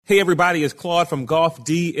Hey, everybody, it's Claude from Golf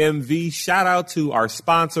DMV. Shout out to our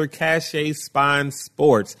sponsor, Cachet Spine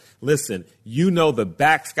Sports. Listen, you know the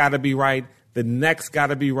back's got to be right. The neck's got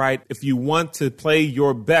to be right. If you want to play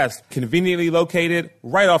your best, conveniently located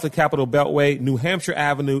right off the Capitol Beltway, New Hampshire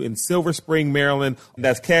Avenue in Silver Spring, Maryland.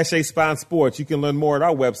 That's Cachet Spine Sports. You can learn more at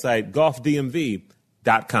our website,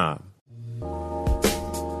 golfdmv.com.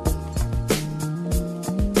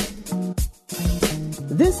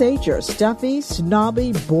 This ain't your stuffy,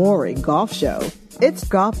 snobby, boring golf show. It's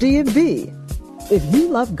Golf DMV. If you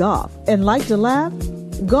love golf and like to laugh,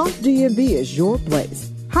 Golf DMV is your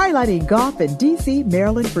place. Highlighting golf in D.C.,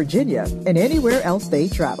 Maryland, Virginia, and anywhere else they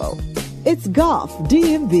travel. It's Golf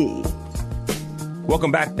DMV.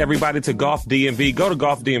 Welcome back, everybody, to Golf DMV. Go to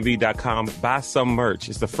golfdmv.com, buy some merch.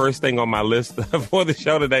 It's the first thing on my list for the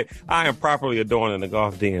show today. I am properly adorning the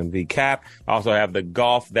Golf DMV cap. I also have the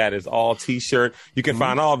Golf That Is All t-shirt. You can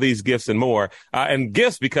find all these gifts and more. And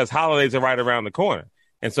gifts because holidays are right around the corner.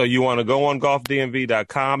 And so you want to go on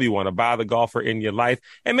golfdmv.com. You want to buy the golfer in your life.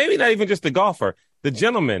 And maybe not even just the golfer, the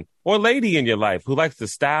gentleman or lady in your life who likes to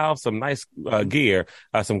style some nice gear,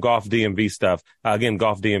 some Golf DMV stuff. Again,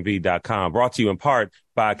 golfdmv.com. Brought to you in part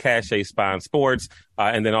by Cachet Spine Sports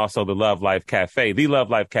and then also the Love Life Cafe.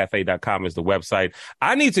 TheLoveLifeCafe.com is the website.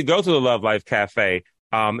 I need to go to the Love Life Cafe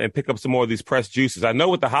and pick up some more of these pressed juices. I know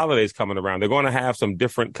with the holidays coming around, they're going to have some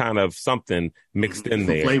different kind of something mixed in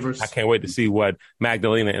there. Flavors. I can't wait to see what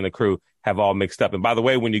Magdalena and the crew have all mixed up. And by the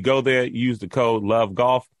way, when you go there, use the code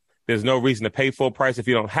LOVEGOLF. There's no reason to pay full price if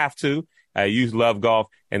you don't have to. Use Love Golf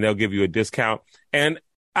and they'll give you a discount. And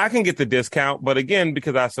I can get the discount, but again,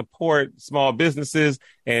 because I support small businesses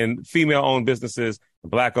and female-owned businesses,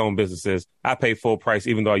 Black-owned businesses, I pay full price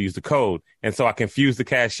even though I use the code. And so I confuse the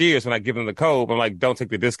cashiers when I give them the code. I'm like, don't take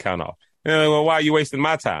the discount off. And they're like, well, why are you wasting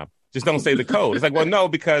my time? Just don't say the code. It's like, well, no,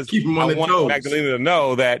 because I want Magdalena to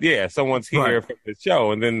know that, yeah, someone's here for the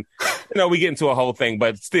show. And then, we get into a whole thing,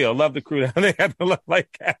 but still, love the crew down there at the Love Life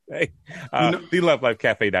Cafe.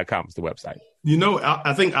 TheLoveLifeCafe.com is the website.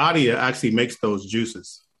 I think Adia actually makes those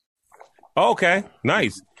juices. Okay,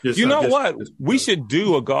 nice. What? We should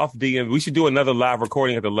do a Golf DM. We should do another live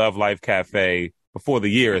recording at the Love Life Cafe before the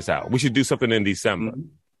year is out. We should do something in December.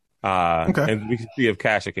 Mm-hmm. And we can see if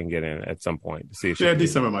Kasha can get in at some point to see if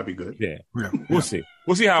December might be good. Yeah. We'll see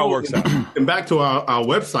how it works out. And back to our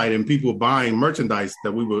website and people buying merchandise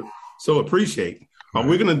that we would so appreciate.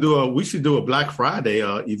 We should do a Black Friday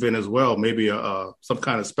event as well. Maybe some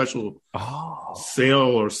kind of special sale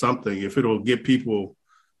or something. If it'll get people,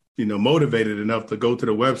 motivated enough to go to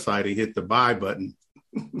the website and hit the buy button.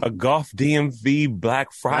 A Golf DMV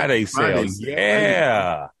Black Friday sale.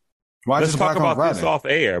 Yeah. Let's talk about this off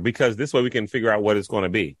air because this way we can figure out what it's going to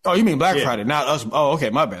be. Oh, you mean Black Friday, not us? Oh, okay,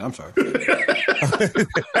 my bad. I'm sorry.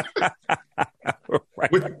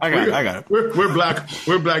 I got it. We're Black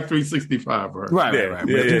 365, right?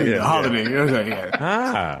 Yeah. Holiday.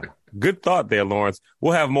 Okay, good thought there, Lawrence.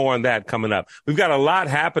 We'll have more on that coming up. We've got a lot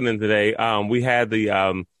happening today. We had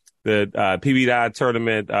the PBDI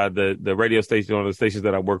tournament, the radio station, one of the stations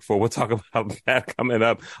that I work for. We'll talk about that coming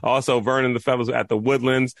up. Also, Vern and the fellows at the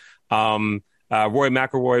Woodlands. Roy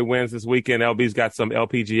McIlroy wins this weekend. LB's got some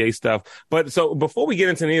LPGA stuff. But so before we get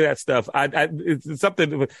into any of that stuff, it's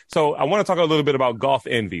something. So I want to talk a little bit about golf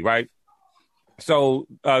envy, right? So,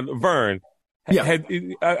 Vern. Yeah.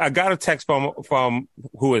 I got a text from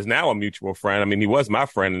who is now a mutual friend. I mean, he was my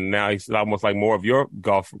friend, and now he's almost like more of your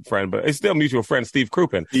golf friend, but it's still a mutual friend, Steve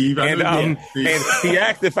Crouppen. And he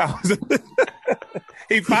asked if I was.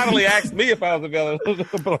 He finally asked me if I was available to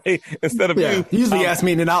play instead of you. He usually asks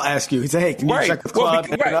me, and then I'll ask you. He said, "Hey, can you check the club?"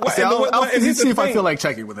 I'll see if I feel like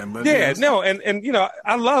checking with him. But, I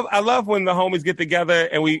love when the homies get together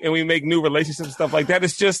and we make new relationships and stuff like that.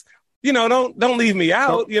 It's just. Don't leave me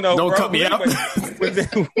out. Don't cut me out.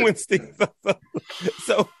 when Steve,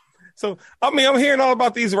 so I mean, I'm hearing all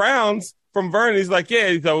about these rounds from Vern. He's like,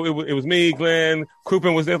 yeah. So it was me, Glenn.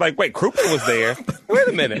 Crouppen was there. Like, wait, Crouppen was there. Wait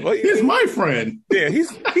a minute. Well, he's my friend. Yeah,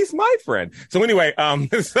 he's my friend. So anyway,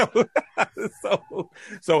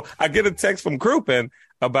 so I get a text from Crouppen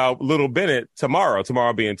about Little Bennett tomorrow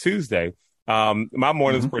being Tuesday. My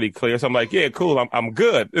morning's pretty clear. So I'm like, yeah, cool. I'm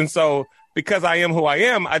good. And so. Because I am who I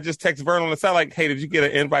am, I just text Vern on the side like, hey, did you get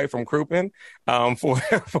an invite from Crouppen for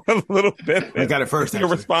a little bit? I got it first. Your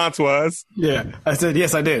response was? Yeah. I said,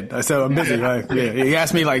 yes, I did. I said, I'm busy. He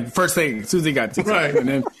asked me like first thing, as soon as he got to right. And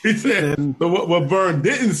then, he said, but what Vern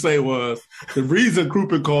didn't say was the reason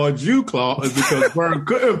Crouppen called you, Claude, is because Vern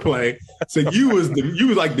couldn't play. So you was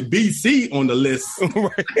like the BC on the list.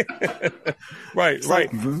 Right.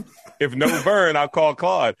 If no Vern, I'll call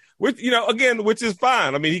Claude. Which is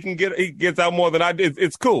fine. I mean, he can get gets out more than I did.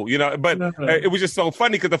 It's cool, you know. But it was just so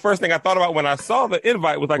funny because the first thing I thought about when I saw the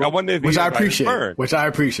invite was like, I wonder if which I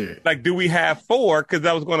appreciate. Like, do we have 4? Because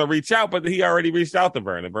I was going to reach out, but he already reached out to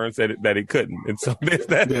Vern, and Vern said that he couldn't. And so there's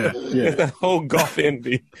that whole golf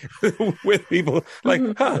envy with people like,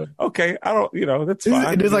 okay, I don't, you know, that's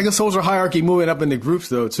fine. There's like a social hierarchy moving up in the groups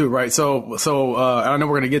though too, right? So I know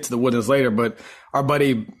we're gonna get to the Woodlands later, but our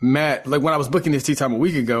buddy Matt, like when I was booking this tee time a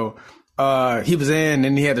week ago, he was in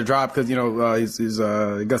and he had to drop because, you know, he's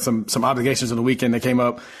got some obligations on the weekend that came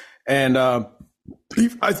up. And,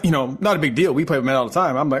 you know, not a big deal. We play with Matt all the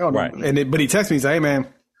time. I'm like, oh, no. Right. But he texted me and said, hey, man,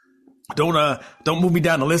 don't move me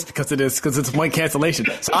down the list because of this, because it's one cancellation.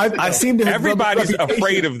 So I seem to have everybody's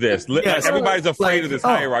afraid of this. Like, everybody's afraid of this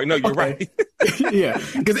hierarchy. No, you're right. Yeah,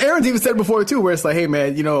 because Aaron's even said before too, where it's like, hey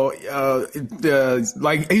man, you know,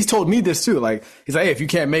 like he's told me this too. Like he's like, hey, if you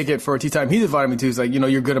can't make it for a tee time, he's invited me to. He's like, you know,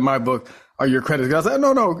 you're good in my book. Are your credits? I was like,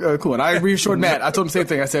 no, cool. And I reassured Matt. I told him the same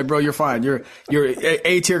thing. I said, bro, you're fine. You're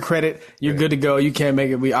A tier credit. You're good to go. You can't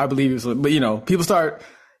make it. I believe you. But you know, people start,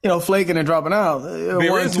 you know, flaking and dropping out.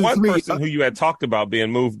 There is one person who you had talked about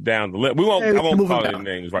being moved down the list. I won't call any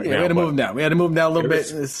names right now. We had to move him down. We had to move him down a little bit.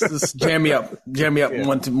 Just jam me up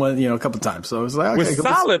one, you know, a couple of times. So it was like, okay,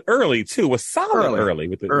 solid early too. Was solid early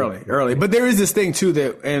with it. Early. But there is this thing too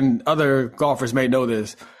that, and other golfers may know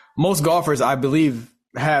this. Most golfers, I believe,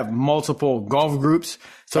 have multiple golf groups.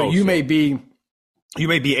 So you may be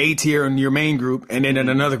A tier in your main group, and then in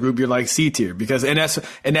another group you're like C tier, because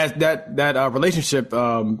that relationship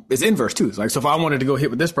is inverse too. It's like, so if I wanted to go hit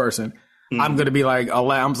with this person, I'm going to be like,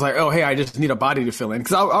 I'm just like, oh, hey, I just need a body to fill in.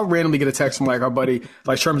 Cause I'll randomly get a text from like our buddy,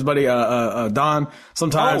 like Sherman's buddy, Don.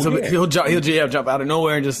 Sometimes he'll jump out of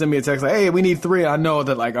nowhere and just send me a text like, hey, we need 3. I know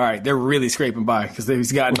that like, all right, they're really scraping by because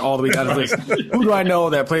he's gotten all the way down his list. Who do I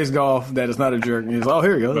know that plays golf that is not a jerk? And he's like, oh,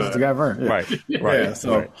 here you go. This is the guy Vern. Yeah. Right. Yeah,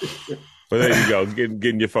 so. Right. Well, there you go,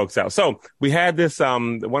 getting your folks out. So we had this,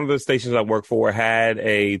 one of the stations I work for had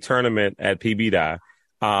a tournament at PB Die.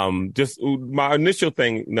 Just my initial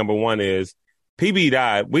thing, number one, is PB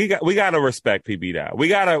Die. We got to respect PB Die. We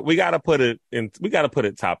gotta put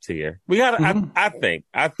it top tier. We gotta, I think,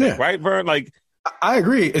 right, Vern? Like, I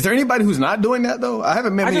agree. Is there anybody who's not doing that though? I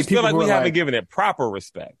haven't met many people. I just feel like we haven't given it proper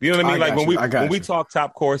respect. You know what I mean? Like when we talk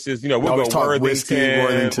top courses, you know, we'll go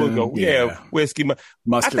Worthington, we'll go whiskey.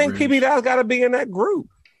 Mustard I think PB got to be in that group.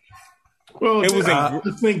 Well,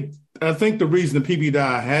 I think the reason the PB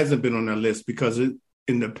hasn't been on that list because in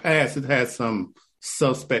the past it had some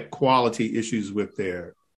suspect quality issues with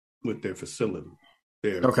their facility.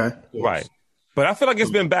 Okay, right. But I feel like it's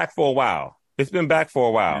been back for a while. It's been back for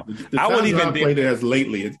a while. I would even played it as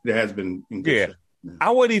lately. It has been.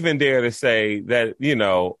 I would even dare to say that, you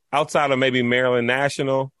know, outside of maybe Maryland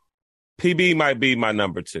National, PB might be my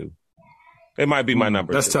number 2. It might be my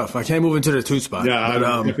number. That's 2. Tough. I can't move into the 2 spot. Yeah, I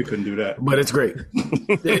definitely couldn't do that. But it's great.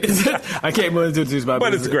 I can't move into the 2 spot.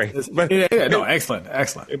 But it's great.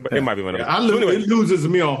 Excellent. It might be my number. It loses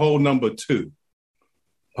me on hole number 2.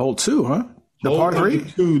 Hole 2, huh? The par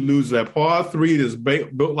 3? 2 loses that par 3 that's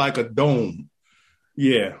built like a dome.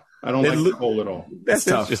 Yeah, I don't like the hole at all. That's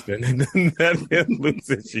tough. That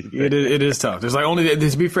loses you. It is tough. There's like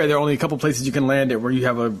to be fair, there are only a couple places you can land it where you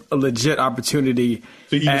have a legit opportunity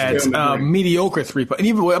at mediocre 3-putt. And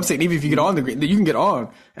even I'm saying, even if you get on the green, you can get on,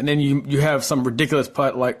 and then you have some ridiculous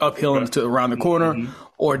putt like uphill into around the corner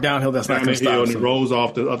or downhill that's not going to stop. And it rolls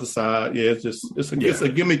off the other side. Yeah, it's a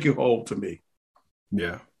gimmicky hole to me.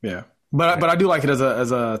 Yeah. But I do like it as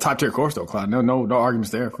a top tier course though, Clyde. No arguments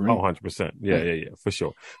there for me. 100%. Yeah, for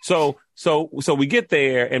sure. So we get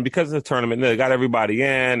there, and because of the tournament, they got everybody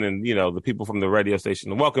in, and you know the people from the radio station,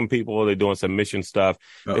 the welcome people, they're doing some mission stuff.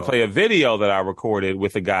 They play a video that I recorded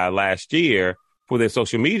with a guy last year for their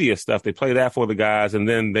social media stuff. They play that for the guys, and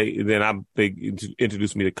then they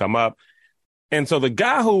introduced me to come up. And so the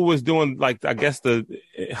guy who was doing like I guess the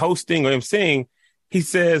hosting or emceeing, he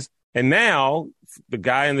says, and now the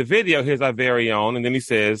guy in the video, here's our very own. And then he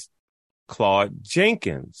says, Claude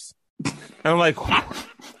Jenkins. And I'm like,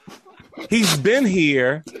 he's been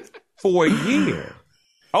here for a year,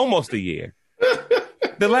 almost a year.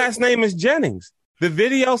 The last name is Jennings. The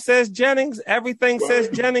video says Jennings. Everything says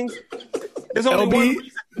Jennings. There's only one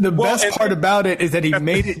reason. The best part about it is that he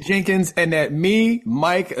made it Jenkins, and that me,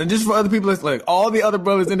 Mike, and just for other people, it's like all the other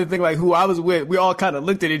brothers in the thing, like who I was with, we all kind of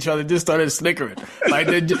looked at each other and just started snickering. Like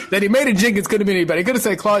that he made it Jenkins could have been anybody. He could have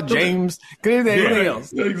said Claude James, could have been anything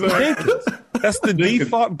else. Exactly. That's the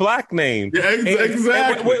default black name. Yeah,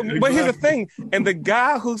 exactly. But here's the thing, and the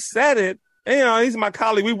guy who said it, you know, he's my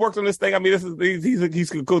colleague. We worked on this thing. I mean,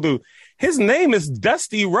 he's a cool dude. His name is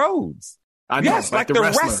Dusty Rhodes. Yes, like the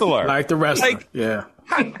wrestler. Like the wrestler. Like, yeah.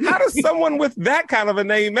 How does someone with that kind of a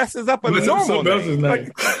name messes up a normal name?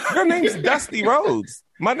 Like, your name's Dusty Rhodes.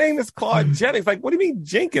 My name is Claude Jennings. Like, what do you mean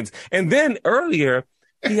Jenkins? And then earlier,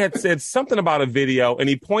 he had said something about a video, and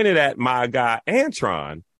he pointed at my guy,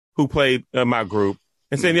 Antron, who played my group,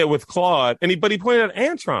 and saying, yeah, with Claude. But he pointed at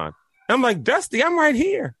Antron. And I'm like, Dusty, I'm right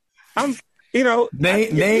here.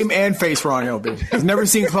 Name and face wrong, LB. He's never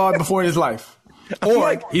seen Claude before in his life.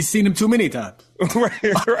 Or he's seen him too many times. right.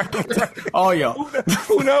 Oh, yo.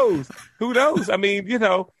 Who knows? I mean,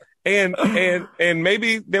 and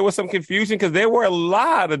maybe there was some confusion because there were a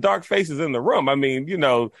lot of dark faces in the room. I mean,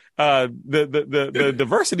 the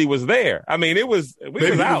diversity was there. I mean, we was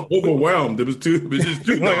out. Overwhelmed. It was just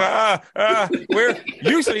too like, we're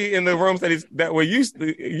usually in the rooms that we're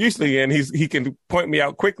usually in. He can point me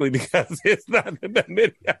out quickly because it's not in the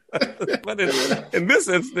video. But in this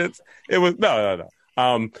instance, it was no.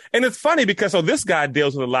 And it's funny because this guy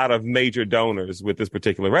deals with a lot of major donors with this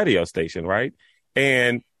particular radio station, right?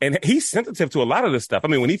 And he's sensitive to a lot of this stuff. I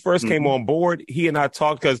mean, when he first came on board, he and I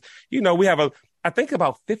talked because, we have I think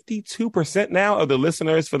about 52% now of the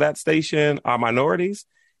listeners for that station are minorities.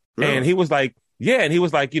 Really? And he was like, I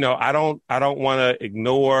don't want to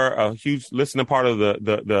ignore a huge listening part of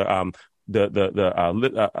the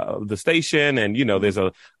station, and there's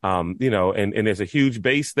a and there's a huge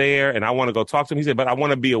base there, and I want to go talk to him. He said, but I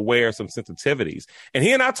want to be aware of some sensitivities, and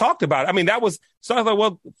he and I talked about it. I mean, that was so. I was like,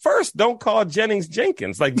 well, first, don't call Jennings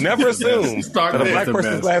Jenkins. Like, never assume that a black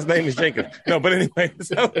person's last name is Jenkins. No, but anyway,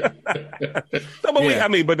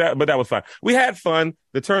 but that was fun. We had fun.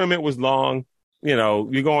 The tournament was long.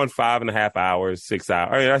 You're going 5.5 hours, 6 hours.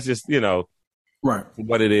 I mean, that's just right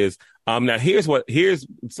what it is. Now here's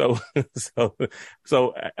so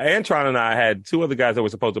Antron and I had two other guys that were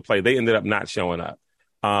supposed to play. They ended up not showing up.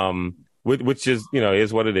 Which is,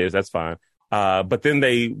 is what it is. That's fine. But then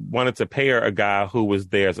they wanted to pair a guy who was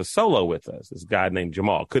there as a solo with us. This guy named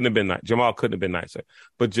Jamal. Jamal couldn't have been nicer.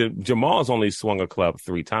 But Jamal's only swung a club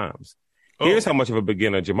 3 times. Oh. Here's how much of a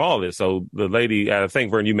beginner Jamal is. So the lady, I think,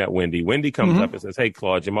 Vern, you met Wendy. Wendy comes up and says, hey,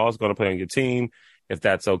 Claude, Jamal's going to play on your team, if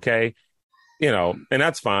that's okay. And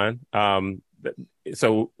that's fine.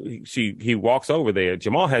 So he walks over there.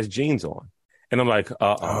 Jamal has jeans on. And I'm like,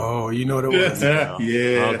 oh, you know what it was.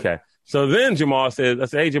 Yeah. Okay. So then Jamal says, I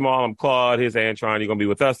said, hey, Jamal, I'm Claude. Here's Antron. You're going to be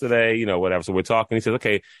with us today, whatever. So we're talking. He says,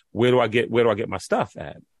 okay, where do I get my stuff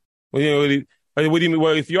at? Well, what do you mean?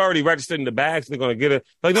 Well, if you're already registered in the bags, they're going to get it.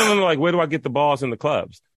 Like, no. Like, where do I get the balls in the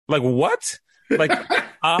clubs? Like, what? Like, he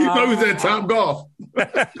thought he was at Top Golf.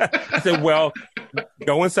 I said, well,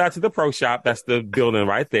 go inside to the pro shop. That's the building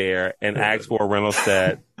right there, and ask for a rental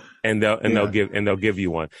set, and they'll give you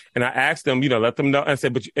one. And I asked them, let them know. I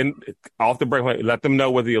said, off the break, let them know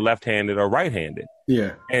whether you're left-handed or right-handed.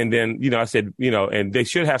 Yeah. And then, I said, and they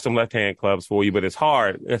should have some left-hand clubs for you, but it's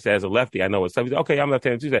hard. As a lefty, I know it's tough. He said, okay, I'm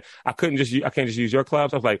left-handed too. He said, I can't just use your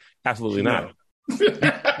clubs. I was like, absolutely not.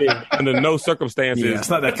 Under no circumstances. Yeah, it's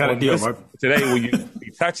not that kind of deal, Mark. Today will you be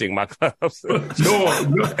touching my clubs?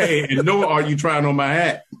 Nor are you trying on my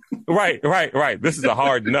hat. Right. This is a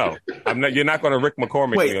hard no. You're not going to Rick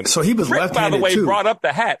McCormick. Wait, so he was Rick, by the way, too. Brought up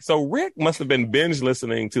the hat. So Rick must have been binge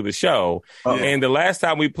listening to the show. And the last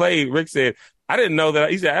time we played, Rick said, I didn't know that.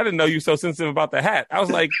 He said, I didn't know you were so sensitive about the hat. I was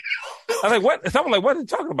like, what? Someone like, what are you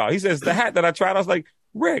talking about? He says, the hat that I tried. I was like,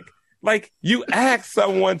 Rick, like, you ask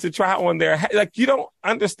someone to try on their hat. Like, you don't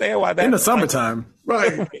understand why that in the summertime.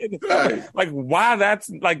 Right. Like, why that's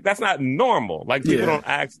not normal. Like, people don't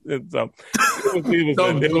ask. So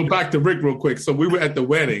go back to Rick real quick. So we were at the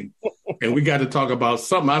wedding and we got to talk about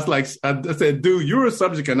something. I said, dude, you're a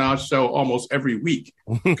subject in our show almost every week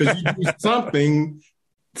because you do something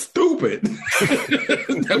stupid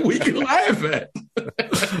that we can laugh at.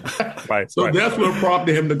 That's what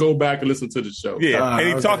prompted him to go back and listen to the show. Yeah,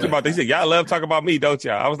 and he talked about this. He said, y'all love talking about me, don't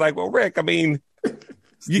y'all? I was like, well, Rick, I mean,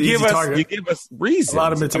 you give us reasons. A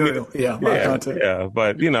lot of material. A lot of content.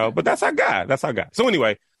 Yeah, but that's our guy. So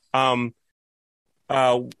anyway,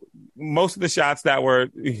 most of the shots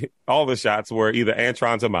all the shots were either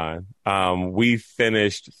Antron's or mine. We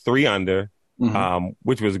finished 3 under.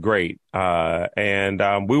 Which was great.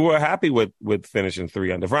 And we were happy with finishing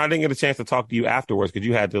 3 under. I didn't get a chance to talk to you afterwards because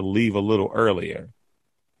you had to leave a little earlier.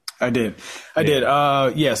 I did.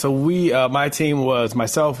 So we, my team was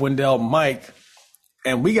myself, Wendell, Mike,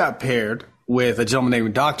 and we got paired with a gentleman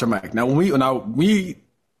named Dr. Mike. Now, we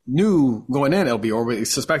knew going in, LB, or we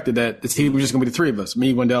suspected that the team was just going to be the 3 of us,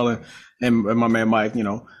 me, Wendell, and my man Mike,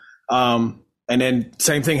 And then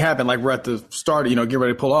same thing happened. Like, we're at the start, get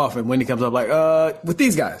ready to pull off. And Wendy comes up like, with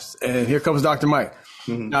these guys. And here comes Dr. Mike.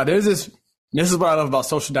 Mm-hmm. Now, there's this This is what I love about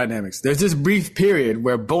social dynamics. There's this brief period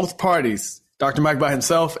where both parties, Dr. Mike by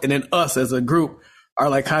himself and then us as a group, are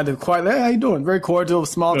like kind of quiet. Hey, how you doing? Very cordial,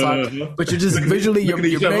 small talk. But you're just visually, you're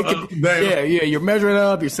making, you're measuring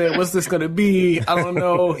up. You're saying, what's this going to be? I don't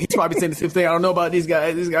know. He's probably saying the same thing. I don't know about these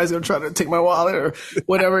guys. These guys going to try to take my wallet or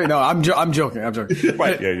whatever. No, I'm joking.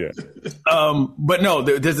 Right. Yeah. But no,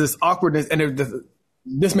 there's this awkwardness, and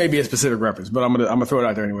this may be a specific reference, but I'm gonna throw it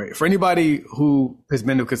out there anyway. For anybody who has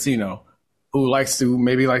been to a casino, who likes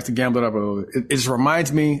to gamble it up a little bit, it just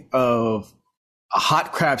reminds me of a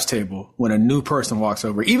hot craps table when a new person walks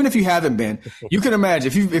over. Even if you haven't been, you can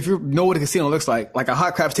imagine if you know what a casino looks like a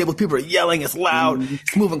hot craps table, people are yelling, it's loud,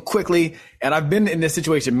 it's moving quickly. And I've been in this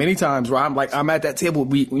situation many times where I'm at that table.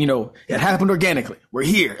 It happened organically. We're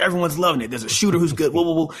here. Everyone's loving it. There's a shooter who's good. Whoa,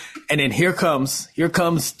 whoa, whoa. And then here comes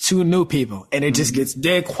two new people, and it just gets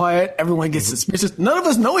dead quiet. Everyone gets suspicious. None of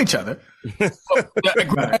us know each other.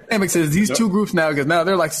 The dynamics is these two groups now, because now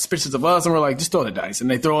they're like suspicious of us, and we're like, just throw the dice, and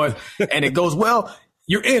they throw it, and it goes well.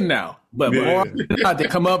 You're in now, but they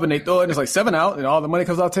come up and they throw it, and it's like 7 out, and all the money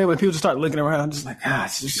comes off the table, and people just start looking around, just like,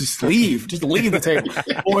 just leave the table,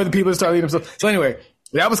 or the people just start leaving themselves. So anyway,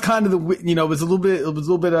 that was kind of it was a little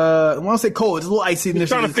bit. I want to say cold. It's a little icy. We're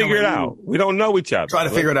trying to figure it out. We don't know each other. Trying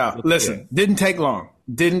to figure it out. Listen, didn't take long.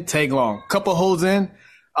 Couple holes in.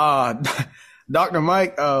 Dr.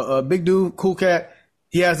 Mike, big dude, cool cat.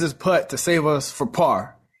 He has this putt to save us for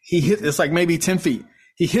par. He hit. It's like maybe 10 feet.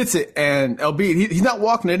 He hits it, and LB, he's not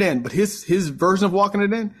walking it in, but his version of walking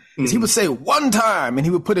it in is he would say one time, and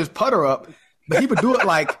he would put his putter up, but he would do it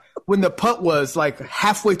like when the putt was like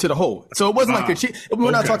halfway to the hole. So it wasn't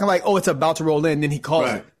we're not talking like, oh, it's about to roll in, then he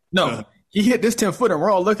calls it. No, he hit this 10-footer, and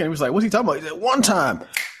we're all looking. He was like, what's he talking about? He said, one time.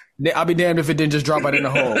 I'll be damned if it didn't just drop out in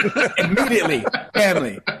the hole. Immediately,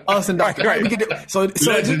 family, us and Dr. Right. So it's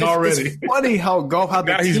funny how golf, how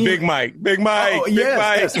the now team. He's Big Mike. Oh,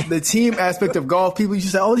 yes. The team aspect of golf, people used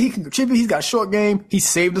to say, oh, he can contribute. He's got short game. He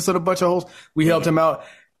saved us with a bunch of holes. We helped him out.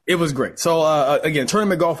 It was great. So, again,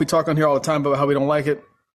 tournament golf, we talk on here all the time about how we don't like it.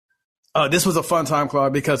 This was a fun time,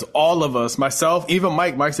 Claude, because all of us, myself, even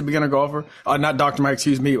Mike's a beginner golfer. Not Dr. Mike,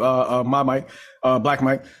 excuse me, my Mike. Black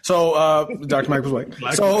Mike. So, Dr. Mike was white.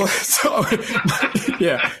 So,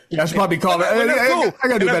 yeah, I should probably call it. I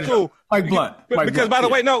gotta do better. Cool. Mike Blunt. Because by the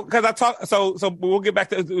way, because I talked, so we'll get back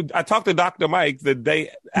to, I talked to Dr. Mike the day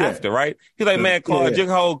after, right? He's like, man, Claude,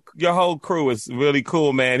 your whole crew is really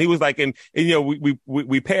cool, man. He was like, and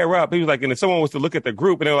we pair up. He was like, and if someone was to look at the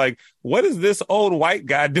group and they're like, what is this old white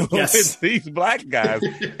guy doing with these black guys?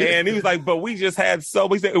 And he was like, but we just had he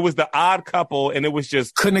said it was the odd couple, and it was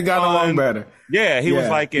just couldn't have gotten along better. Yeah, he was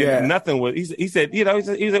like, nothing was. He said, he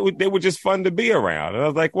said they were just fun to be around, and I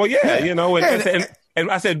was like, well, and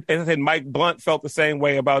I said, Mike Blunt felt the same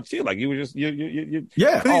way about you. Like you were just, you.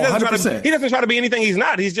 Yeah, 100%. He doesn't try to be anything he's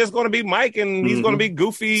not. He's just going to be Mike, and he's going to be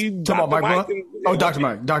goofy. Talking about Mike Blunt? Dr.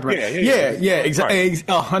 Mike. Yeah, exactly.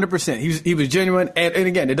 100%. He was genuine, and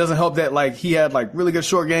again, it doesn't help that like he had like really good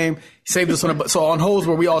short game. He saved us so on holes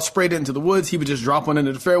where we all sprayed it into the woods, he would just drop one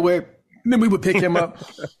into the fairway, and then we would pick him up.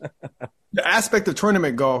 The aspect of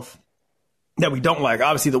tournament golf that we don't like,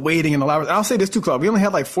 obviously the waiting and the hours. I'll say this too, Claude. We only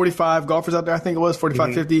had like 45 golfers out there. I think it was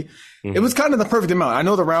 45, 50. It was kind of the perfect amount. I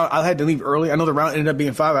know the round, I had to leave early. I know the round ended up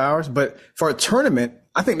being 5 hours, but for a tournament,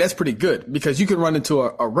 I think that's pretty good because you can run into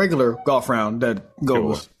a regular golf round that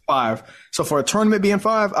goes 5. So for a tournament being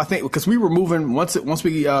 5, I think because we were moving once we, once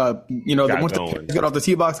the got off the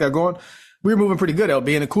tee box, got going, we were moving pretty good,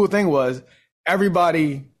 LB. And the cool thing was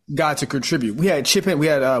everybody got to contribute. We had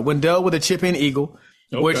Wendell with a chip in eagle,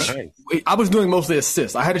 which I was doing mostly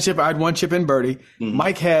assists. I had one chip in birdie.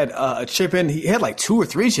 Mike had a chip in. He had like 2 or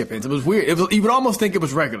 3 chip ins. It was weird. You would almost think it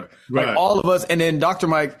was regular. Right. Like all of us. And then Dr.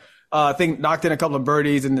 Mike, I think knocked in a couple of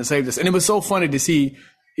birdies and then saved us. And it was so funny to see.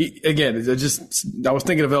 I was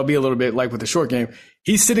thinking of LB a little bit, like with the short game.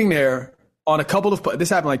 He's sitting there on a couple of, this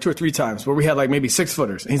happened like 2 or 3 times where we had like maybe 6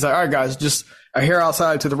 footers. And he's like, all right, guys, just a hair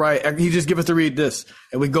outside to the right. He just give us to read this.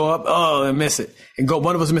 And we go up, and miss it. And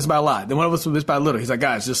one of us missed by a lot. Then one of us missed by a little. He's like,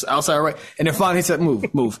 guys, just outside right. And then finally he said,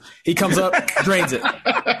 move. He comes up, drains it.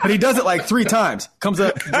 But he does it like 3 times. Comes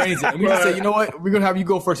up, drains it. And we just say, you know what? We're going to have you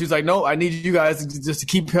go first. He's like, no, I need you guys just to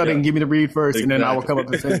keep cutting and give me the read first. Exactly. And then I will come up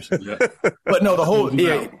and finish. But no, the whole,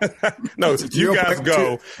 no, you guys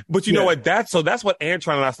go. But you know what? That's what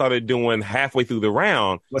Antron and I started doing halfway through the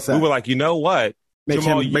round. What's that? We were like, you know what?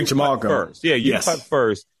 Make Jamal go first. Yeah, you putt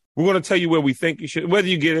first. We're going to tell you where we think you should, whether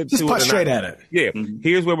you get it just to putt it or straight not. at it. Yeah,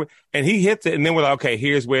 here's where and he hits it, and then we're like, okay,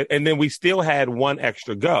 here's where, and then we still had 1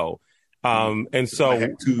 extra go. And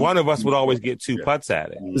so one of us would always get 2 putts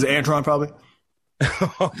at it. Was it Antron probably?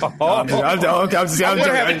 I'm going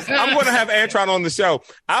to have Antron on the show.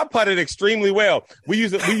 I putted extremely well. We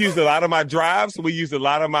used a lot of my drives. We used a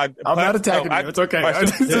lot of my. I'm not attacking you. It's okay.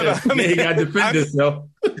 You got to defend yourself.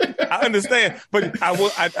 I understand, but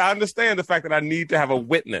I understand the fact that I need to have a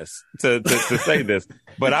witness to say this.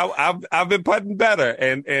 But I've been putting better,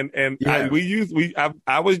 and I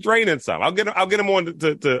was draining some. I'll get him on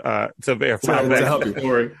to verify that. To help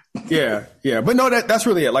you. Yeah. But no, that's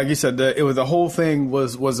really it. Like you said, the whole thing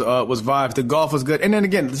was vibes. The golf was good, and then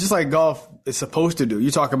again, it's just like golf is supposed to do.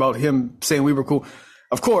 You talk about him saying we were cool.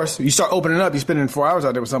 Of course, you start opening up. You're spending 4 hours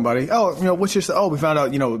out there with somebody. Oh, what's your? Oh, we found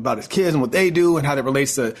out, about his kids and what they do and how that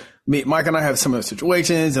relates to me. Mike and I have similar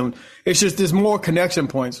situations, and it's just there's more connection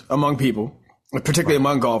points among people, particularly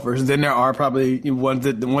among golfers, than there are probably the ones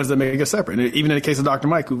that make us separate. And even in the case of Dr.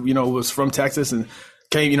 Mike, who was from Texas and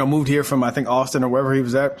came, moved here from I think Austin or wherever he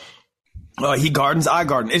was at. He gardens, I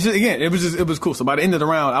garden. It's just, again, it was cool. So by the end of the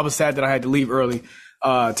round, I was sad that I had to leave early.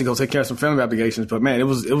 To go take care of some family obligations, but man, it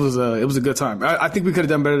was a good time. I think we could have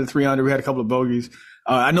done better than 300. We had a couple of bogeys.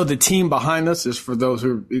 I know the team behind us is for those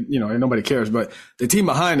who, nobody cares, but the team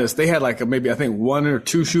behind us, they had maybe I think 1 or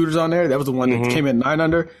 2 shooters on there. That was the one that came in 9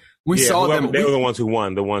 under. We saw them. They were the ones who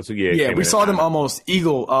won. The ones who, we saw them almost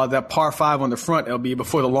eagle, that par 5 on the front, LB,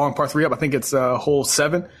 before the long par 3 up. I think it's, hole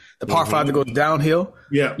 7, the par 5 that goes downhill.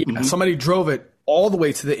 Yeah. Somebody drove it all the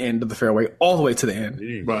way to the end of the fairway, all the way to the end,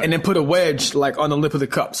 right. And then put a wedge on the lip of the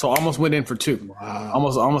cup. So almost went in for 2. Wow.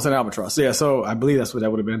 Almost an albatross. Yeah. So I believe that's what that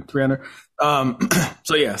would have been, 300.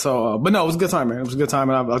 But no, it was a good time, man. It was a good time.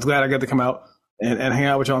 And I was glad I got to come out and hang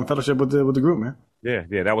out with y'all in fellowship with the group, man.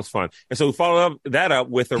 Yeah, that was fun. And so we followed up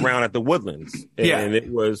with a round at the Woodlands. And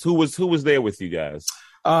it was, who was there with you guys?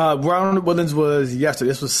 Round at Woodlands was yesterday.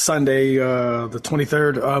 This was Sunday, the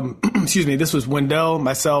 23rd. Excuse me. This was Wendell,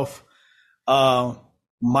 myself,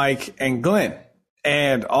 Mike and Glenn,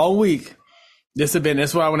 and all week that's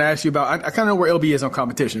what I want to ask you about. I kind of know where LB is on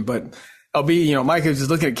competition, but LB, Mike is just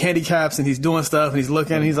looking at candy caps and he's doing stuff and he's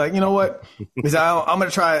looking and he's like, you know what? He's like, I'm going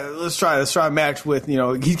to try, let's try a match with,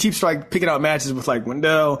 he keeps picking out matches with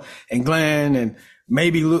Wendell and Glenn and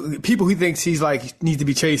maybe people he thinks he's needs to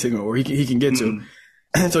be chasing or he can get to.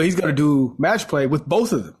 And so he's going to do match play with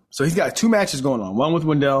both of them. So he's got 2 matches going on, one with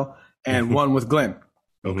Wendell and one with Glenn.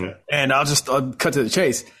 Okay. And I'll just cut to the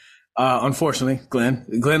chase. Unfortunately,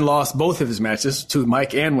 Glenn lost both of his matches to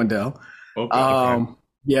Mike and Wendell. Okay.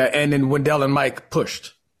 Yeah, and then Wendell and Mike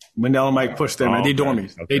pushed. Them, and they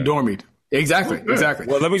dormied. Okay. They dormied. Exactly.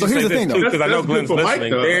 Well, let me just say this too, because I know Glenn's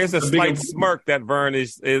listening. There's a slight smirk that Vern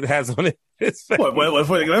has on it. What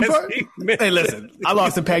for the Glenn part? Hey, listen, I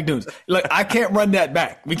lost to Pac Dunes. Look, I can't run that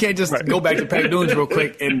back. We can't just go back to Pac Dunes real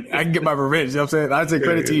quick and I can get my revenge. You know what I'm saying? I'd say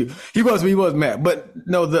credit to you. He was mad. But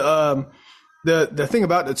no, the thing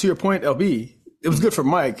about it, to your point, LB, it was good for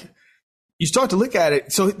Mike. You start to look at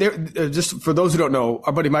it. So there, just for those who don't know,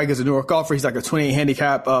 our buddy Mike is a New York golfer. He's a 28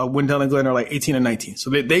 handicap. Wendell and Glenn are 18 and 19. So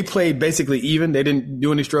they played basically even. They didn't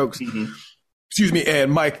do any strokes. Mm-hmm. Excuse me.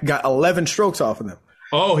 And Mike got 11 strokes off of them.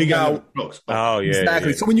 Oh, he got strokes. Oh, yeah.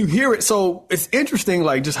 Exactly. Yeah. So when you hear it, so it's interesting,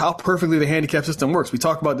 just how perfectly the handicap system works. We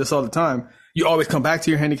talk about this all the time. You always come back to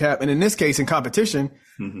your handicap. And in this case, in competition,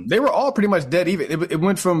 they were all pretty much dead even. It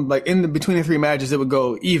went from between the 3 matches, it would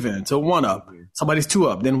go even to 1 up. Somebody's 2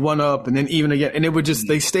 up, then 1 up, and then even again. And it would just,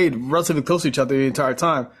 they stayed relatively close to each other the entire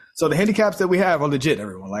time. So the handicaps that we have are legit,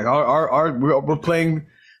 everyone. We're playing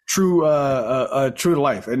true to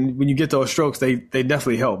life. And when you get those strokes, they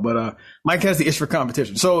definitely help. But Mike has the itch for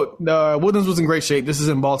competition. So Woodlands was in great shape. This is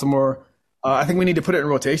in Baltimore. I think we need to put it in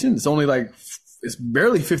rotation. It's only it's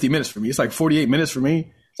barely 50 minutes for me. It's 48 minutes for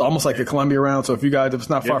me. It's almost like a Columbia round. So if it's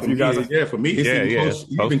not far for you guys. For me. It's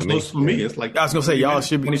even close for me. It's I was going to say, y'all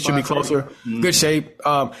should be closer. Mm-hmm. Good shape.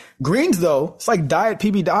 Greens, though, it's like diet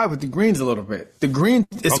PB diet with the greens a little bit. The greens,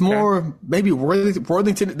 it's more maybe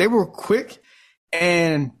Worthington. They were quick,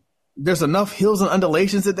 and there's enough hills and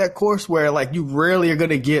undulations at that course where you rarely are going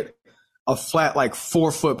to get a flat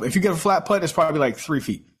 4 foot. If you get a flat putt, it's probably 3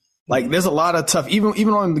 feet. There's a lot of tough,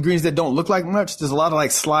 even on the greens that don't look like much, there's a lot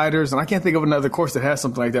of sliders. And I can't think of another course that has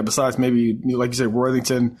something like that besides maybe, like you said,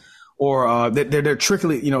 Worthington or, they're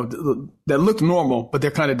trickily, that look normal, but they're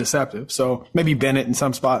kind of deceptive. So maybe Bennett in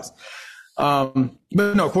some spots. But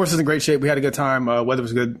no, course is in great shape. We had a good time. Weather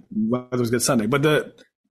was good Sunday, but the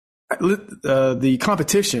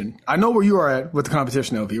competition, I know where you are at with the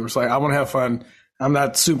competition, LV. It's I want to have fun. I'm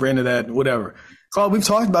not super into that, whatever. Claude, we've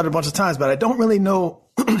talked about it a bunch of times, but I don't really know,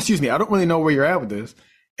 excuse me, I don't really know where you're at with this.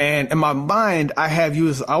 And in my mind, I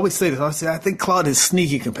always say this. I think Claude is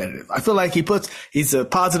sneaky competitive. I feel like he's a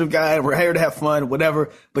positive guy. We're here to have fun, whatever.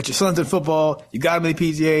 But your son's in football. You got him in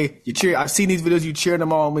the PGA. You cheer. I've seen these videos. You cheering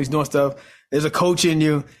him on when he's doing stuff. There's a coach in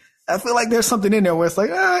you. I feel like there's something in there where it's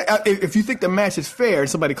like, if you think the match is fair and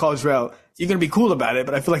somebody calls you out, you're going to be cool about it.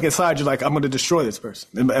 But I feel like inside you're like, I'm going to destroy this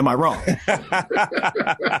person. Am I wrong?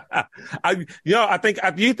 I think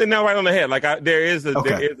you hit the nail right on the head. Like there is a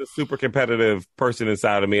super competitive person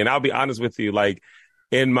inside of me. And I'll be honest with you, like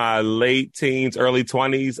in my late teens, early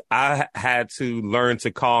 20s, I had to learn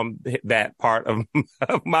to calm that part of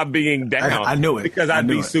my being down. I knew it. Because I'd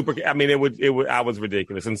be super, I mean, I was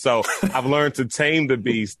ridiculous. And so I've learned to tame the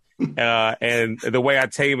beast. And the way I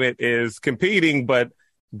tame it is competing, but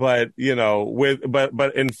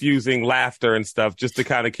infusing laughter and stuff just to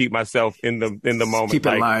kind of keep myself in the moment. Keep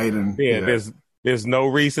it light and There's no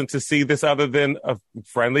reason to see this other than a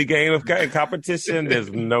friendly game of competition.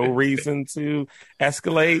 There's no reason to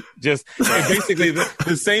escalate. Just basically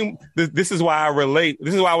the same. This is why I relate.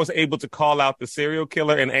 This is why I was able to call out the serial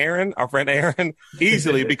killer and Aaron, our friend Aaron,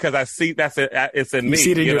 easily because I see it's in me. You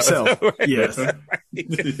see it in yourself. Yes.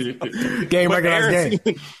 Game recognized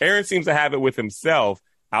game. Aaron seems to have it with himself.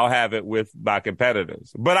 I'll have it with my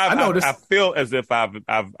competitors, but I feel as if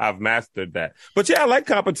I've mastered that. But yeah, I like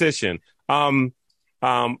competition. And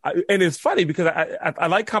it's funny because I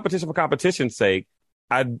like competition for competition's sake.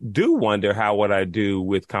 I do wonder how would I do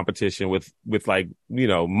with competition with like,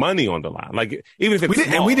 money on the line. Like even if it's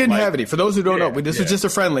we didn't have any. For those who don't know, this was just a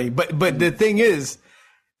friendly. But the thing is,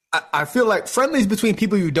 I feel like friendlies between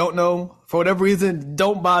people you don't know for whatever reason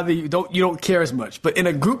don't bother you. You don't care as much. But in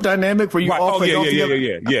a group dynamic where you all play golf together,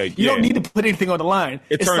 you don't need to put anything on the line.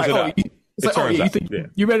 It turns it up. You think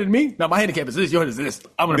you're better than me? Now my handicap is this. Yours is this.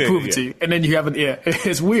 I'm going to prove it to you. And then you have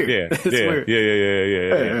it's weird. It's weird.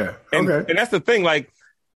 Yeah. And that's the thing. Like,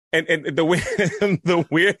 and the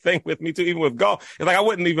weird thing with me too, even with golf, is like I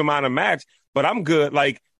wouldn't even mind a match, but I'm good.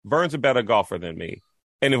 Like Vern's a better golfer than me.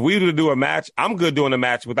 And if we were to do a match, I'm good doing a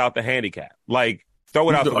match without the handicap. Like, throw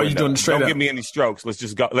it out the window. Don't give me any strokes. Let's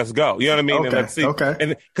just go. Let's go. You know what I mean? Okay. And let's see. Okay.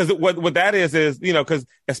 And because what that is, because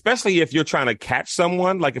especially if you're trying to catch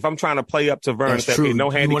someone, like if I'm trying to play up to Vern,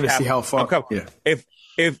 no handicap. You want to see how far. Yeah.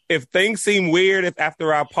 If things seem weird, if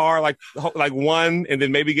after our par like one, and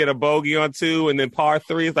then maybe get a bogey on two, and then par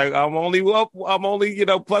three, it's like I'm only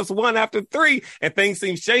plus one after three, and things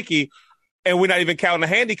seem shaky. And we're not even counting the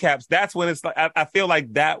handicaps. That's when it's like I feel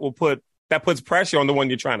like that puts pressure on the one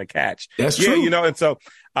you're trying to catch. That's true. And so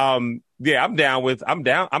I'm down with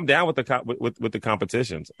the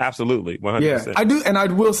competitions. Absolutely, 100%. Yeah, I do, and I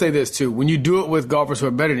will say this too: when you do it with golfers who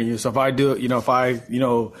are better than you. So if I do it, if I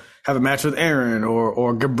have a match with Aaron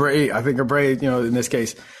or Gabray, I think Gabray, in this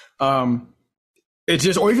case, it's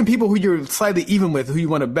just, or even people who you're slightly even with, who you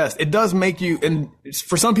want to best. It does make you, and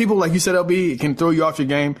for some people, like you said, LB, it can throw you off your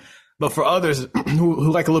game. But for others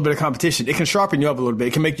who like a little bit of competition, it can sharpen you up a little bit.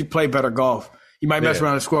 It can make you play better golf. You might mess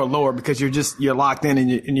around and score lower because you're locked in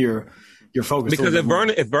and you're focused. Because if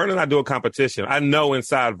Vern and I do a competition, I know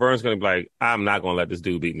inside Vern's going to be like, I'm not going to let this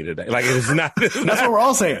dude beat me today. Like it's not. That's what we're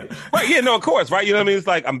all saying. Right? Yeah. No. Of course. Right. You know what I mean? It's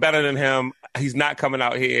like I'm better than him. He's not coming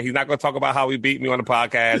out here. He's not going to talk about how he beat me on the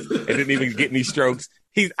podcast and didn't even get any strokes.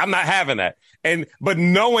 I'm not having that. But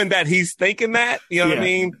knowing that he's thinking that, you know what I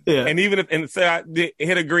mean? Yeah. And even if say I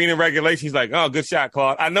hit a green in regulation, he's like, oh, good shot,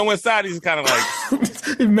 Claude. I know inside he's kind of like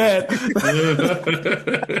he's mad. Which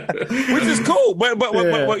is cool. But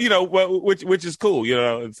which is cool,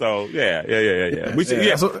 And so yeah. We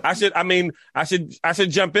should I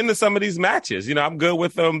should jump into some of these matches. I'm good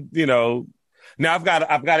with them, Now I've got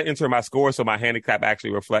to enter my score so my handicap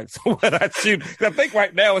actually reflects what I shoot. I think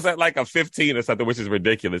right now it's at like a 15 or something, which is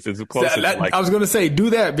ridiculous. It's close. I was going to say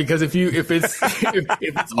do that because if it's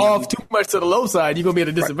off too much to the low side, you're going to be at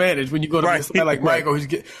a disadvantage when you go to somebody like Mike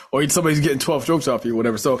or somebody's getting 12 strokes off you or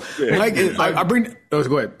whatever. So Mike, I bring. Oh,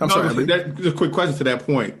 go ahead. I'm sorry. Just a quick question to that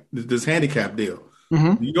point. This handicap deal.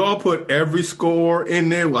 Mm-hmm. You all put every score in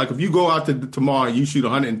there. Like if you go out tomorrow and you shoot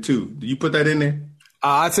 102, do you put that in there?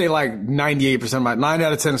 I'd say like 98% of my 9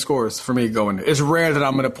 out of 10 scores for me go in there. It's rare that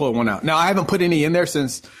I'm going to pull one out. Now, I haven't put any in there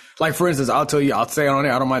since, like, for instance, I'll say on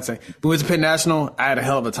there. I don't mind saying. But with the Penn National, I had a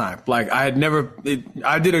hell of a time. Like, I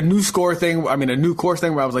did a new score thing. I mean, a new course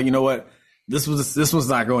thing where I was like, you know what? This was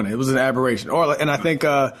not going in. It was an aberration. And I think,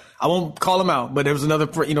 I won't call him out, but there was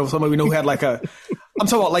another, somebody we know who had like I'm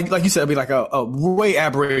talking about like you said, it'd be like a way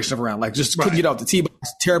aberration of a round. Like just couldn't get off the tee box.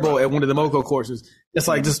 Terrible at one of the Moco courses. It's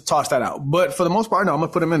like, just toss that out. But for the most part, no, I'm going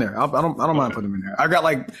to put them in there. I don't mind putting them in there. I got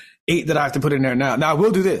like 8 that I have to put in there now. Now I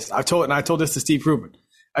will do this. I told this to Steve Rubin.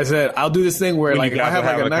 I said, I'll do this thing where when like you I guys have were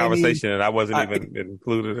like having a a 90, conversation and I wasn't even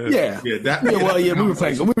included in it. Yeah. We were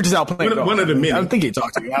playing. We were just out playing. One of the many. I don't think he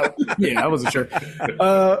talked to you. I wasn't sure.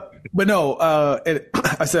 But no,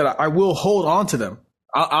 I said I will hold on to them.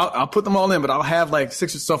 I'll put them all in, but I'll have like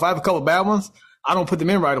 6. So if I have a couple of bad ones, I don't put them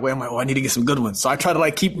in right away. I'm like, I need to get some good ones. So I try to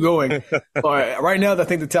like keep going. Right now, I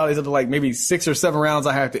think the tally is up to like maybe 6 or 7 rounds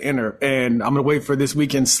I have to enter, and I'm gonna wait for this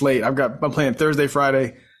weekend slate. I'm playing Thursday,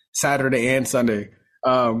 Friday, Saturday, and Sunday. So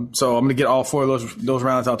I'm gonna get all 4 of those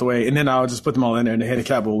rounds out the way, and then I'll just put them all in there, and the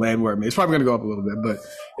handicap will land where it may. It's probably gonna go up a little bit, but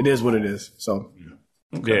it is what it is. So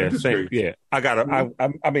okay, same. Yeah,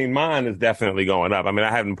 I mean, mine is definitely going up. I mean, I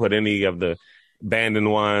haven't put any of the abandoned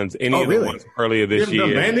ones, the ones earlier this year.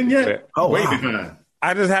 You haven't abandoned yet? Oh, way wow. behind.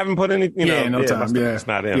 I just haven't put any. No time. Yeah, it's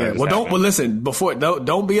not in. Yeah. Well, listen. Before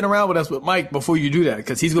don't be around with us with Mike before you do that,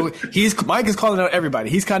 because Mike is calling out everybody.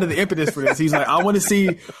 He's kind of the impetus for this. He's like, I want to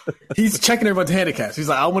see. He's checking everyone's handicaps. He's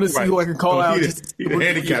like, I want to see who I can call out. He's the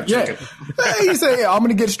handicap checker. He said, I'm going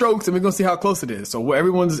to get strokes, and we're going to see how close it is. So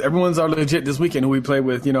everyone's are legit this weekend. Who we play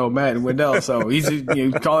with, Matt and Wendell. So he's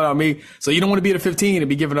calling out me. So you don't want to be at a 15 and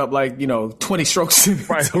be giving up like 20 strokes.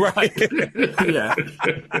 Right. Yeah.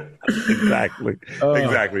 Exactly.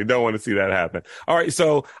 Exactly. Don't want to see that happen. All right.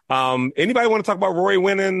 So, anybody want to talk about Rory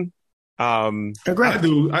winning? I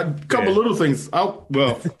do. A couple little things. Go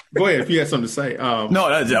ahead if you had something to say.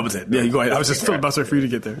 No, that was it. Yeah, you go ahead. I was just filibustering for you to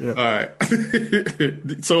get there. Yeah. All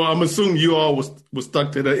right. So I'm assuming you all was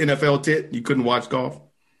stuck to the NFL tit. You couldn't watch golf.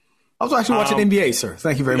 I was actually watching NBA, sir.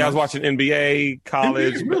 Thank you very much. I was watching NBA,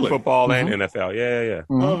 college, football, and NFL. Yeah.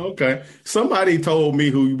 Mm-hmm. Oh, okay. Somebody told me,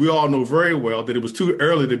 who we all know very well, that it was too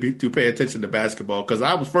early to pay attention to basketball. Because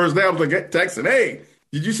I was first there, I was like texting, "Hey,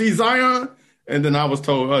 did you see Zion?" And then I was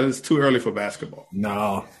told it's too early for basketball.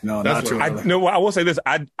 No, not too early. I will say this: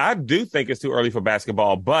 I do think it's too early for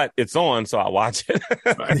basketball, but it's on, so I watch it.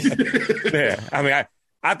 Yeah, I mean,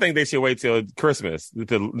 I think they should wait till Christmas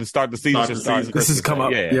to start the season. This has come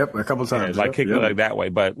up, a couple times. Like kick it like that way,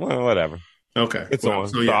 but whatever. Okay, it's on.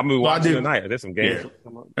 So I'm gonna watch it tonight. There's some games.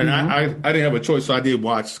 Yeah. And I didn't have a choice, so I did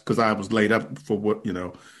watch because I was laid up for what.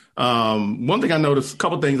 One thing I noticed, a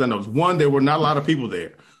couple things I noticed. One, there were not a lot of people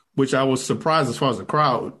there, which I was surprised as far as the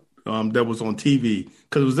crowd that was on TV,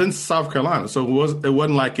 because it was in South Carolina, so it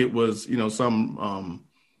wasn't like it was some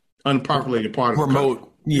unpopulated part of remote. The country.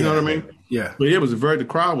 You know what I mean? Yeah. But the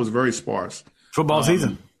crowd was very sparse. Football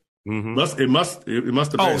season. Mm-hmm. It must have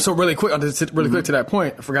been. Oh, so really quick to that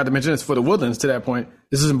point, I forgot to mention this for the Woodlands. To that point,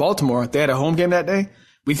 this is in Baltimore. They had a home game that day.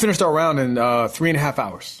 We finished our round in 3.5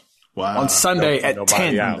 hours. Wow. On Sunday at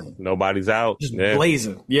 10. Out. Nobody's out. Just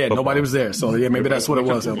blazing. Yeah, football. Nobody was there. So maybe that's what it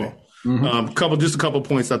was. Mm-hmm. Just a couple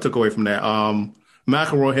points I took away from that.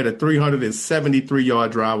 McElroy had a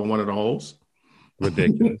 373-yard drive on one of the holes.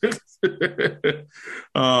 Ridiculous.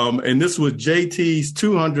 And this was JT's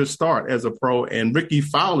 200th start as a pro, and Ricky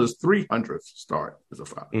Fowler's 300th start as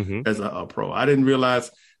a pro. I didn't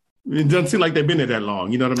realize. It doesn't seem like they've been there that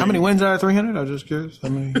long. You know what I mean? How many wins are 300? I'm just curious. How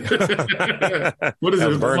many? What is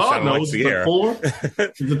it? The 4?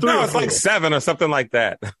 No, it's like 7 or something like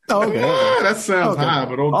that. Oh, okay. That sounds high,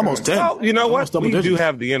 but okay. Almost 10. Well, you know what? We do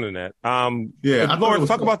have the internet. Lawrence,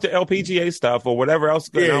 talk about the LPGA stuff or whatever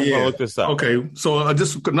else. I'm going to look this up. Okay. So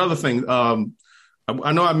just another thing. I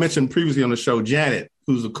know I mentioned previously on the show, Janet,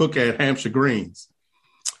 who's a cook at Hampshire Greens.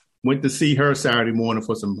 Went to see her Saturday morning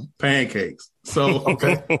for some pancakes. So,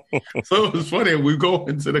 so it was funny. We go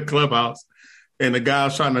into the clubhouse, and the guy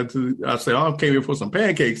was trying to. I said, "I came here for some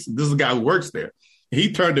pancakes." This is a guy who works there.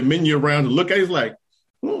 He turned the menu around and looked at it. He's like,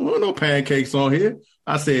 "No pancakes on here."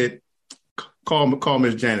 I said, "Call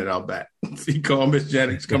Miss Janet out back." He called Miss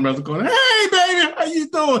Janet. She come around the corner. "Hey, baby, how you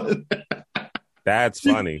doing?" That's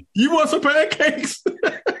funny. You want some pancakes?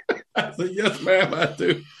 I said, "Yes, ma'am, I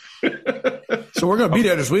do." So we're going to be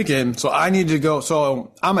there this weekend. So I need to go.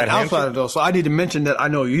 So I'm an outsider, though. So I need to mention that I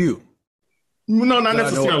know you. No, not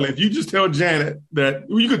necessarily. If you just tell Janet that,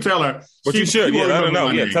 you could tell her. But you should. Yeah, let her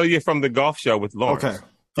know. Yeah, tell you from the golf show with Lawrence.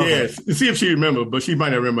 Okay. Yes. See if she remembers, but she might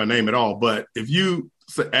not remember my name at all. But if you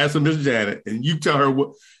ask Miss Janet and you tell her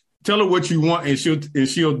what you want, and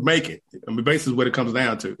she'll make it. I mean, basically what it comes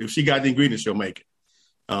down to. If she got the ingredients, she'll make it.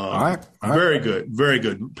 All right. Very good. Very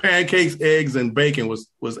good. Pancakes, eggs, and bacon was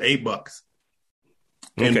 $8.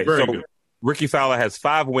 And okay, very so good. Ricky Fowler has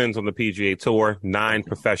 5 wins on the PGA Tour, 9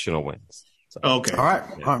 professional wins. So, okay. All right.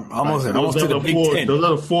 Yeah. Almost to the Big 10. Those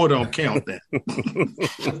other 4 don't count then.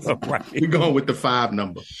 Right. We're going with the 5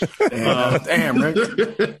 number. Damn, right?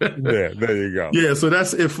 Yeah, there you go. Yeah, so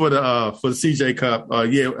that's it for the CJ Cup.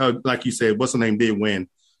 Like you said, what's his name did win.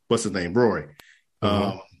 What's his name? Rory.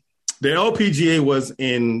 The LPGA was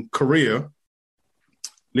in Korea.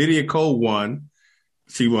 Lydia Ko won.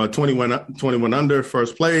 She won 21 under,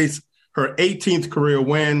 first place. Her 18th career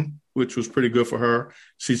win, which was pretty good for her.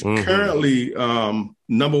 She's currently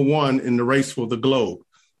number one in the race for the Globe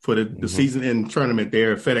for the season-end tournament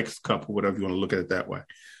there, FedEx Cup, or whatever you want to look at it that way.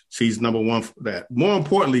 She's number one for that. More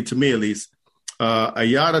importantly, to me at least,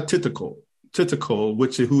 Ayada Titico,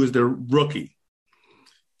 who is the rookie.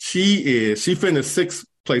 She finished sixth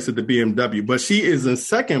place at the BMW, but she is in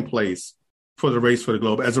second place for the race for the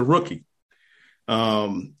Globe as a rookie.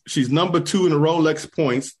 She's number 2 in the Rolex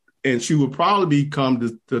points, and she will probably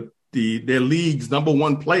become their league's number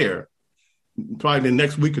 1 player probably the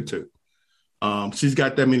next week or two. She's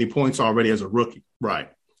got that many points already as a rookie, right?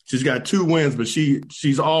 She's got 2 wins, but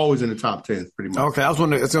she's always in the top 10 pretty much. Okay, I was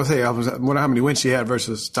wondering how many wins she had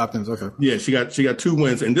versus top 10s. Okay, yeah, she got 2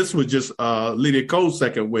 wins, and this was just Lydia Ko's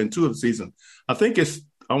second win too of the season. I think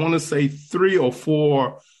I want to say 3 or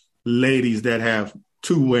 4 ladies that have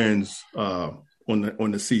 2 wins on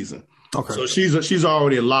the season. Okay, so she's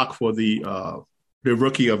already a lock for the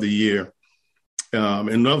rookie of the year.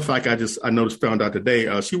 Another fact I found out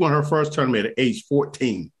today, she won her first tournament at age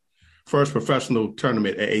 14. First professional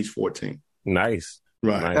tournament at age 14. Nice.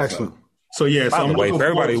 Right. Nice. Excellent. So, yeah. By the way, for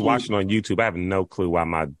everybody watching on YouTube, I have no clue why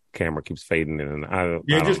my camera keeps fading in. I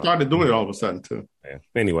just started doing it all of a sudden, too. Yeah.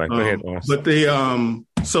 Anyway, go ahead. But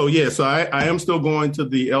so I am still going to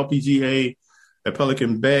the LPGA at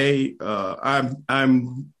Pelican Bay. I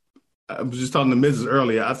was just talking to Mrs.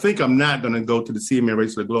 earlier. I think I'm not going to go to the CMA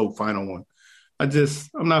Race of the Globe final one. I'm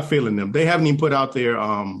not feeling them. They haven't even put out their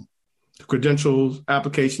credentials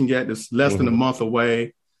application yet. It's less than a month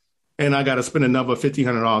away, and I got to spend another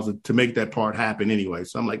 $1,500 to make that part happen anyway.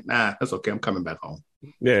 So I'm like, nah, that's okay. I'm coming back home.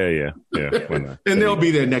 Yeah. And they'll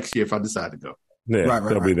be there next year if I decide to go. Yeah,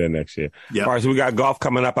 they'll be there next year. Yep. All right, so we got golf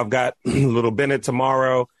coming up. I've got Little Bennett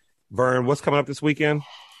tomorrow. Vern, what's coming up this weekend?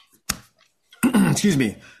 Excuse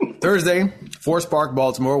me. Thursday, Forest Park,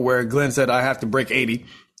 Baltimore, where Glenn said I have to break 80.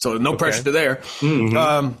 So no pressure to there.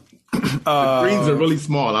 Mm-hmm. The greens are really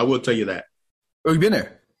small. I will tell you that. Oh, you been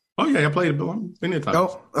there? Oh yeah, I played it. Been there times.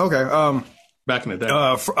 Oh, okay. Back in the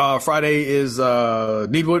day. Friday is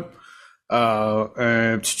Needwood.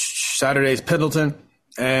 And Saturday is Pendleton,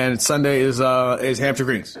 and Sunday is Hampshire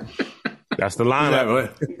Greens. That's the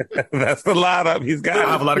lineup. That's the lineup. He's got. I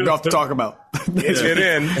have a lot of golf to talk about. Get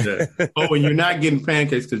in. Yeah. Oh, and you're not getting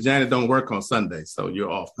pancakes because Janet don't work on Sunday, so you're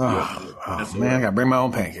off. Oh man, I gotta bring my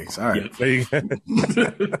own pancakes. All right. Yeah.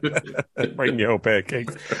 Bring your own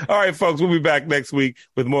pancakes. All right, folks, we'll be back next week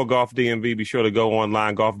with more Golf DMV. Be sure to go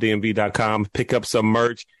online, golfdmv.com, pick up some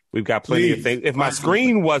merch. We've got plenty of things. If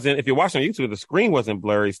you're watching on YouTube, the screen wasn't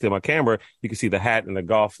blurry, still my camera, you can see the hat and the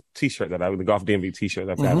golf t-shirt the Golf DMV t-shirt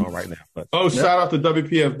I've got on right now. But shout out to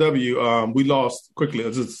WPFW. We lost quickly.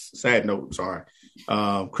 It's just a sad note. Sorry.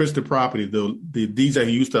 Krista Property, the DJ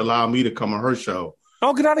who used to allow me to come on her show.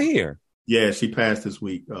 Oh, get out of here. Yeah, she passed this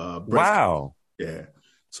week. Wow. Yeah.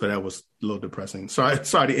 So that was a little depressing. Sorry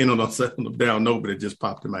to end on a down note, but it just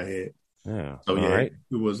popped in my head. Yeah. So right.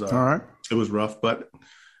 It was all right. It was rough, but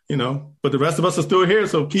but the rest of us are still here,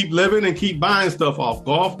 so keep living and keep buying stuff off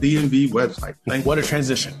Golf DMV website. Thank you. What a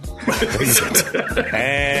transition.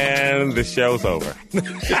 And the show's over.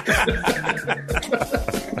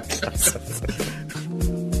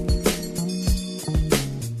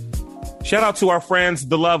 Shout out to our friends,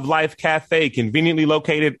 The Love Life Cafe, conveniently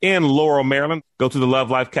located in Laurel, Maryland. Go to The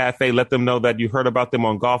Love Life Cafe. Let them know that you heard about them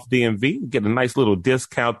on Golf DMV. Get a nice little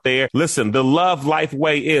discount there. Listen, the Love Life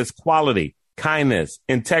way is quality, kindness,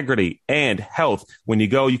 integrity, and health. When you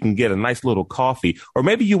go, you can get a nice little coffee, or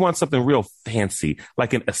maybe you want something real fancy,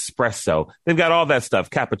 like an espresso. They've got all that stuff,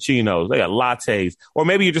 cappuccinos, they got lattes, or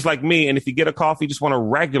maybe you're just like me, and if you get a coffee, you just want a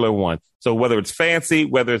regular one. So whether it's fancy,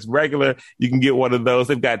 whether it's regular, you can get one of those.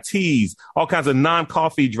 They've got teas, all kinds of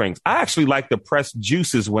non-coffee drinks. I actually like the pressed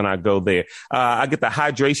juices when I go there. I get the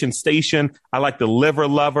hydration station. I like the liver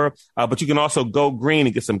lover, but you can also go green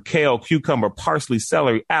and get some kale, cucumber, parsley,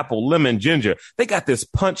 celery, apple, lemon, ginger. They got this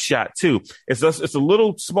punch shot too. It's a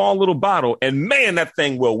small little bottle, and man, that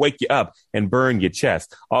thing will wake you up and burn your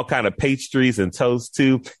chest. All kind of pastries and toast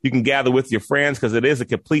too. You can gather with your friends because it is a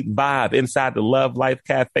complete vibe inside the Love Life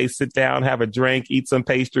Cafe. Sit down, have a drink, eat some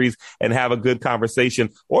pastries, and have a good conversation,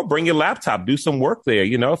 or bring your laptop, do some work there.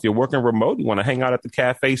 If you're working remote, you want to hang out at the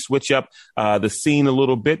cafe, switch up the scene a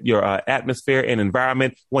little bit, your atmosphere and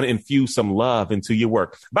environment, want to infuse some love into your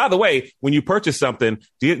work. By the way, when you purchase something,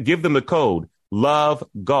 give them the code Love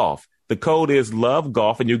Golf. The code is Love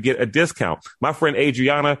Golf, and you get a discount. My friend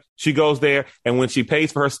Adriana, she goes there, and when she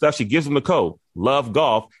pays for her stuff, she gives them the code Love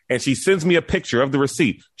Golf, and she sends me a picture of the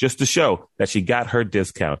receipt just to show that she got her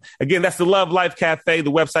discount. Again, that's the Love Life Cafe,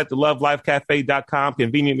 the website, thelovelifecafe.com,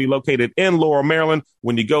 conveniently located in Laurel, Maryland.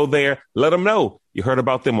 When you go there, let them know you heard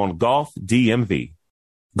about them on Golf DMV.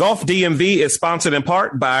 Golf DMV is sponsored in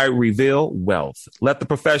part by Reveal Wealth. Let the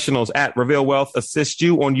professionals at Reveal Wealth assist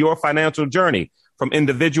you on your financial journey, from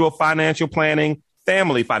individual financial planning,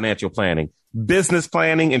 family financial planning, business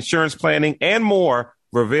planning, insurance planning, and more.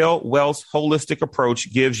 Reveal Wealth's holistic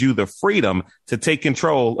approach gives you the freedom to take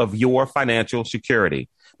control of your financial security.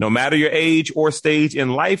 No matter your age or stage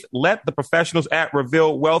in life, let the professionals at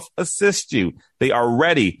Reveal Wealth assist you. They are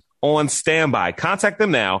ready, on standby. Contact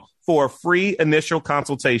them now for a free initial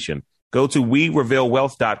consultation. Go to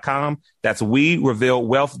WeRevealWealth.com. That's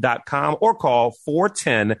WeRevealWealth.com, or call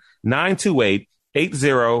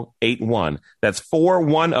 410-928-8081. That's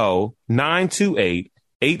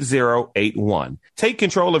 410-928-8081. Take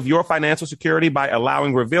control of your financial security by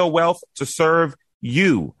allowing Reveal Wealth to serve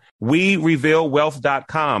you.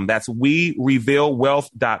 WeRevealWealth.com. That's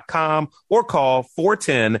WeRevealWealth.com, or call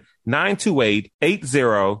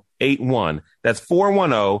 410-928-8081. That's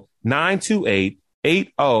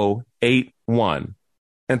 410-928-8081.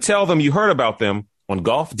 And tell them you heard about them on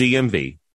Golf DMV.